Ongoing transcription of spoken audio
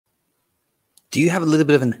Do you have a little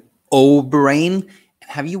bit of an O brain?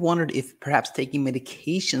 Have you wondered if perhaps taking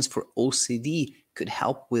medications for OCD could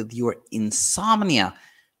help with your insomnia?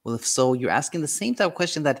 Well, if so, you're asking the same type of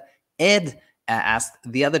question that Ed asked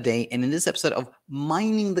the other day. And in this episode of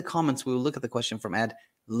Mining the Comments, we will look at the question from Ed,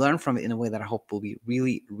 learn from it in a way that I hope will be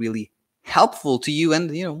really, really helpful to you and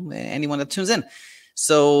anyone that tunes in.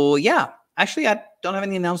 So yeah, actually, I don't have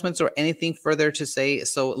any announcements or anything further to say.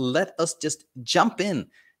 So let us just jump in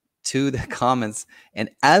to the comments.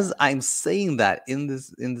 And as I'm saying that in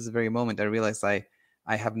this very moment, I realize I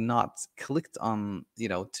have not clicked on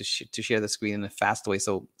to share the screen in a fast way.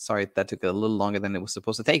 So sorry that took a little longer than it was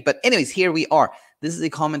supposed to take. But anyways, here we are. This is a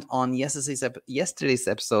comment on yesterday's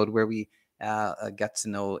episode where we got to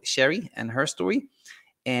know Sherry and her story.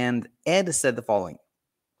 And Ed said the following.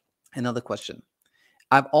 Another question.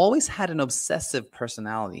 I've always had an obsessive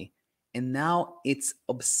personality, and now it's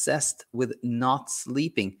obsessed with not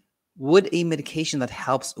sleeping. Would a medication that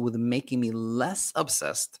helps with making me less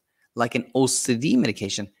obsessed, like an OCD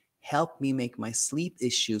medication, help me make my sleep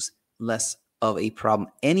issues less of a problem?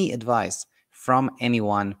 Any advice from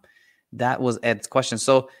anyone? That was Ed's question.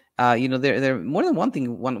 So, there are more than one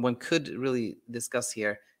thing one could really discuss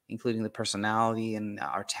here, including the personality and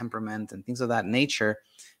our temperament and things of that nature.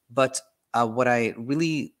 But what I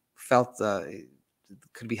really felt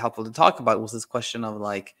could be helpful to talk about was this question of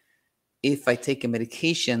like, if I take a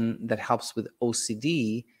medication that helps with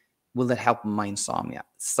OCD, will that help my insomnia?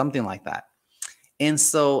 Something like that. And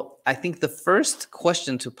so I think the first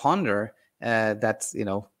question to ponder that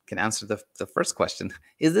can answer the first question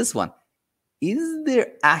is this one. Is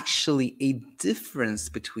there actually a difference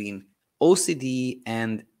between OCD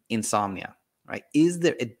and insomnia? Right? Is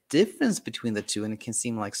there a difference between the two? And it can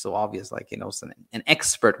seem like so obvious, like an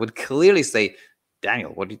expert would clearly say,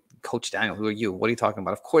 Daniel, Coach Daniel, who are you? What are you talking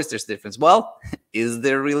about? Of course there's a difference. Well, is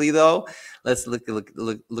there really though? Let's look a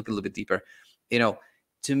little bit deeper.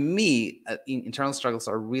 To me, internal struggles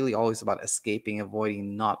are really always about escaping,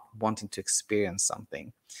 avoiding, not wanting to experience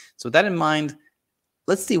something. So with that in mind,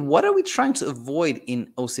 let's see, what are we trying to avoid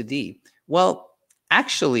in OCD? Well,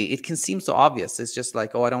 actually, it can seem so obvious. It's just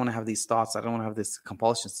like, oh, I don't want to have these thoughts. I don't want to have these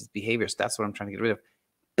compulsions, these behaviors. That's what I'm trying to get rid of.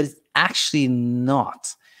 But it's actually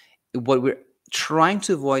not. What we're trying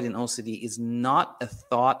to avoid in OCD is not a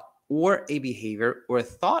thought or a behavior or a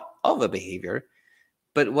thought of a behavior,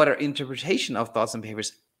 but what our interpretation of thoughts and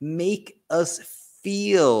behaviors make us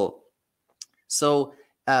feel. So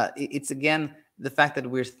it's again the fact that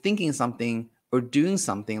we're thinking something or doing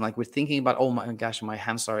something, like we're thinking about, oh my gosh, my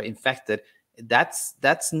hands are infected. That's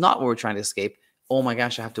not what we're trying to escape. Oh my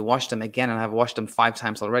gosh, I have to wash them again, and I've washed them 5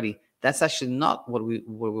 times already. That's actually not what we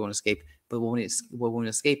want to escape. But what we want to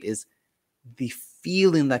escape is the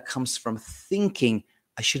feeling that comes from thinking,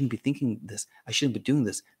 I shouldn't be thinking this. I shouldn't be doing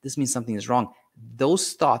this. This means something is wrong.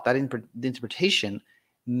 Those thoughts, the interpretation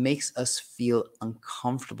makes us feel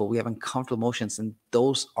uncomfortable. We have uncomfortable emotions, and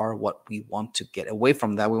those are what we want to get away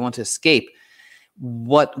from, that we want to escape.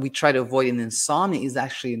 What we try to avoid in insomnia is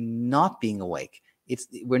actually not being awake.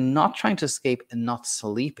 We're not trying to escape and not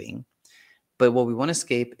sleeping, but what we want to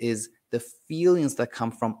escape is the feelings that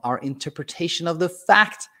come from our interpretation of the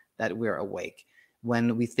fact that we're awake.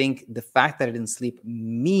 When we think the fact that I didn't sleep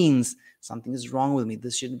means something is wrong with me,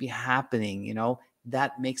 this shouldn't be happening,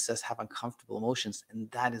 that makes us have uncomfortable emotions.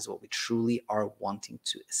 And that is what we truly are wanting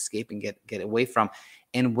to escape and get away from.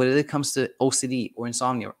 And whether it comes to OCD or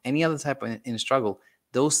insomnia or any other type of in struggle,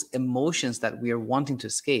 those emotions that we are wanting to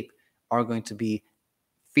escape are going to be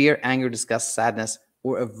fear, anger, disgust, sadness,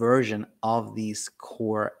 or aversion of these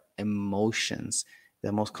core emotions.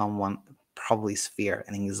 The most common one probably is fear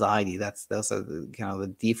and anxiety. That's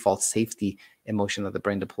the default safety emotion that the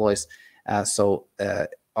brain deploys.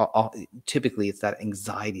 Typically it's that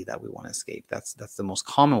anxiety that we want to escape. That's the most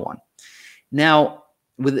common one. Now,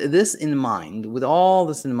 with all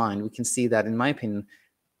this in mind, we can see that, in my opinion,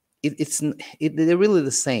 they're really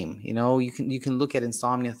the same. You can look at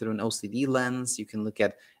insomnia through an OCD lens. You can look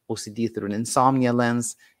at OCD through an insomnia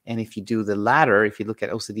lens. And if you do the latter, if you look at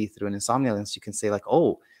OCD through an insomnia lens, you can say like,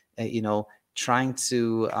 trying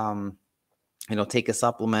to take a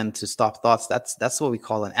supplement to stop thoughts, that's what we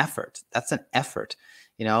call an effort. That's an effort.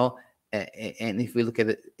 And if we look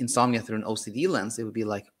at insomnia through an OCD lens, it would be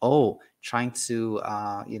like, trying to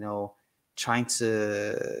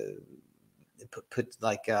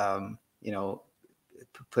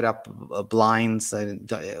put up blinds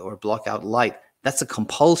or block out light. That's a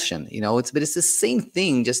compulsion, but it's the same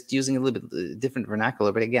thing, just using a little bit different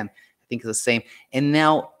vernacular. But again, I think it's the same. And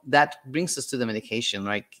now that brings us to the medication,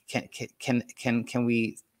 right? Can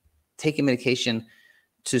we take a medication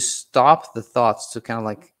to stop the thoughts, to kind of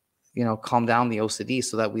like calm down the OCD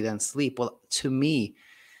so that we then sleep. Well, to me,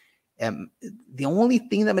 the only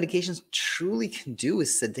thing that medications truly can do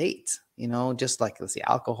is sedate. Just like, let's say,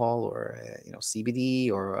 alcohol or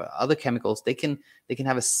CBD or other chemicals, they can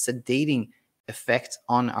have a sedating effect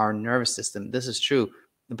on our nervous system. This is true,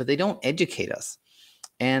 but they don't educate us.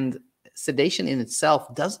 And sedation in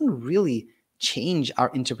itself doesn't really change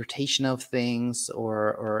our interpretation of things,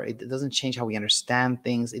 or it doesn't change how we understand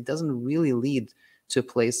things. It doesn't really lead to a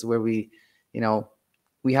place where we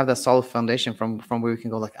have that solid foundation from where we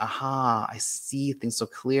can go like, aha, I see things so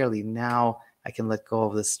clearly. Now I can let go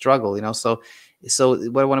of this struggle, So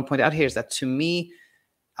what I want to point out here is that, to me,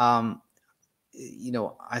 I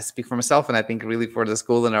speak for myself, and I think really for the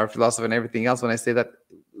school and our philosophy and everything else, when I say that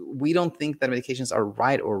we don't think that medications are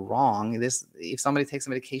right or wrong. If somebody takes a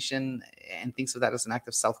medication and thinks of that as an act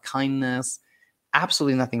of self-kindness,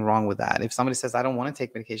 absolutely nothing wrong with that. If somebody says, I don't want to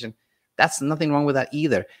take medication, that's nothing wrong with that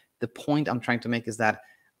either. The point I'm trying to make is that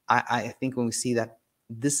I think when we see that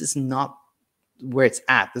this is not where it's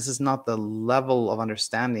at, this is not the level of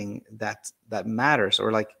understanding that matters,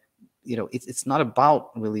 or like, it's not about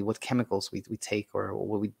really what chemicals we take or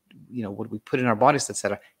what we put in our bodies,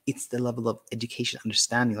 etc. It's the level of education,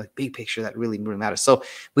 understanding, like big picture, that really matters. So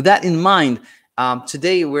with that in mind,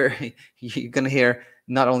 today you're going to hear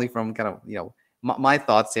not only from kind of my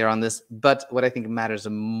thoughts here on this, but what I think matters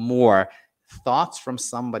more, thoughts from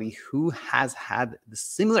somebody who has had the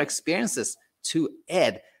similar experiences to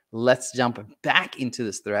Ed. Let's jump back into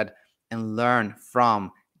this thread and learn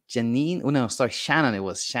from Shannon. It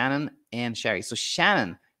was Shannon and Sherry. So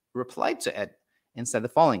Shannon replied to Ed and said the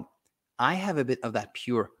following: I have a bit of that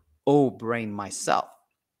pure brain myself.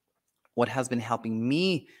 What has been helping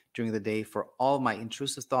me during the day for all my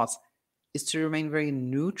intrusive thoughts is to remain very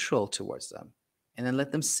neutral towards them, and then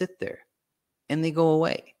let them sit there and they go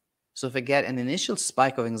away. So if I get an initial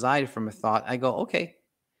spike of anxiety from a thought, I go, okay,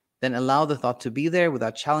 then allow the thought to be there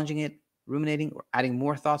without challenging it, ruminating, or adding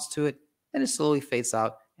more thoughts to it. Then it slowly fades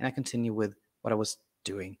out, and I continue with what I was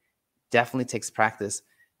doing. Definitely takes practice.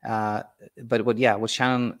 But what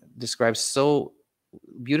Shannon describes so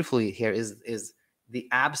beautifully here is the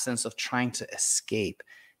absence of trying to escape.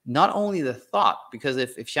 Not only the thought, because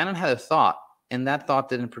if Shannon had a thought and that thought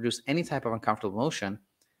didn't produce any type of uncomfortable emotion,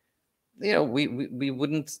 we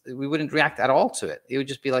wouldn't react at all to it. It would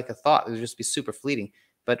just be like a thought. It would just be super fleeting.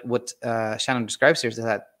 But what Shannon describes here is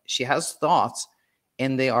that she has thoughts,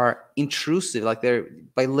 and they are intrusive. Like,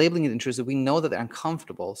 by labeling it intrusive, we know that they're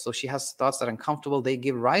uncomfortable. So she has thoughts that are uncomfortable. They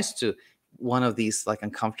give rise to one of these like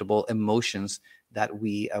uncomfortable emotions that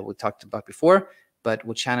we talked about before. But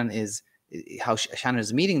what Shannon is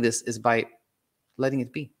meeting this is by letting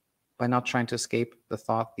it be, by not trying to escape the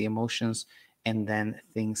thought, the emotions, and then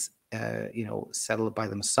things settle by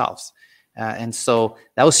themselves. And so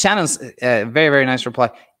that was Shannon's very, very nice reply.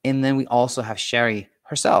 And then we also have Sherry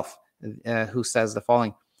herself, who says the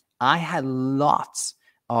following: I had lots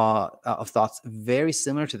of thoughts very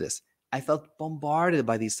similar to this. I felt bombarded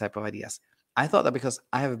by these type of ideas. I thought that because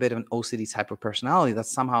I have a bit of an OCD type of personality, that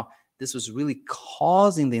somehow this was really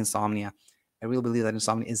causing the insomnia. I really believe that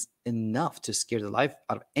insomnia is enough to scare the life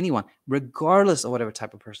out of anyone, regardless of whatever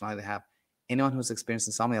type of personality they have. Anyone who's experienced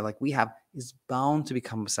insomnia like we have is bound to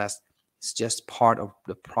become obsessed. It's just part of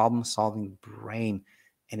the problem-solving brain,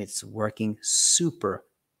 and it's working super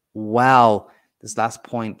well. This last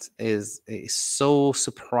point is so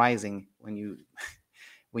surprising when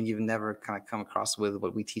you've never kind of come across with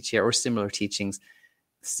what we teach here or similar teachings.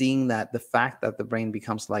 Seeing that the fact that the brain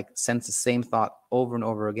becomes like sends the same thought over and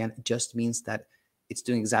over again just means that it's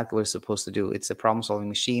doing exactly what it's supposed to do. It's a problem-solving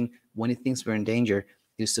machine. When it thinks we're in danger,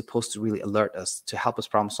 it's supposed to really alert us, to help us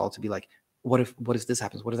problem solve, to be like, what if this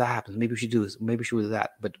happens? What if that happens? Maybe we should do this. Maybe we should do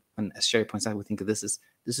that. But when, as Sherry points out, we think of this is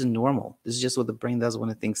normal. This is just what the brain does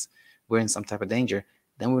when it thinks we're in some type of danger.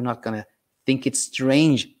 Then we're not going to think it's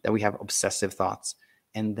strange that we have obsessive thoughts.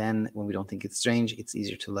 And then when we don't think it's strange, it's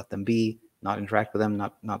easier to let them be, not interact with them,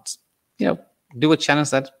 not do what Shannon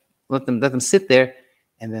said, let them sit there,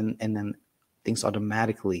 and then things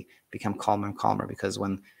automatically become calmer and calmer. Because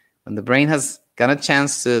when the brain has got a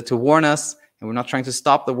chance to warn us, and we're not trying to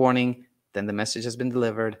stop the warning, then the message has been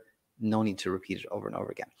delivered. No need to repeat it over and over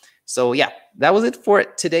again. So yeah, that was it for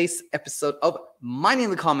today's episode of Minding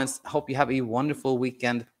the Comments. I hope you have a wonderful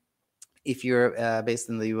weekend. If you're based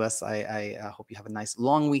in the US, I hope you have a nice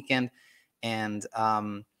long weekend. And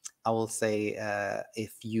I will say,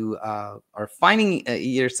 if you are finding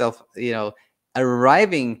yourself,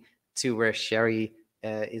 arriving to where Sherry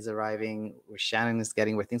is arriving, where Shannon is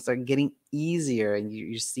getting, where things are getting easier, and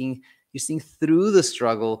you're seeing through the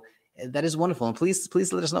struggle, that is wonderful. And please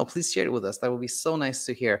let us know. Please share it with us. That would be so nice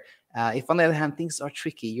to hear. If, on the other hand, things are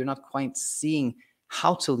tricky, you're not quite seeing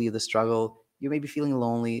how to leave the struggle, you may be feeling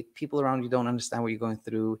lonely, people around you don't understand what you're going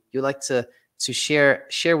through, you like to share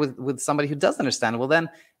with somebody who does understand, well, then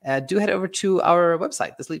do head over to our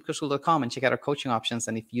website, thesleepcoachschool.com, and check out our coaching options.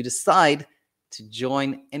 And if you decide to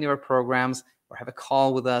join any of our programs or have a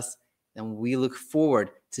call with us, then we look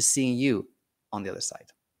forward to seeing you on the other side.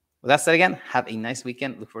 With that said, again, have a nice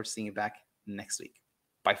weekend. Look forward to seeing you back next week.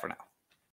 Bye for now.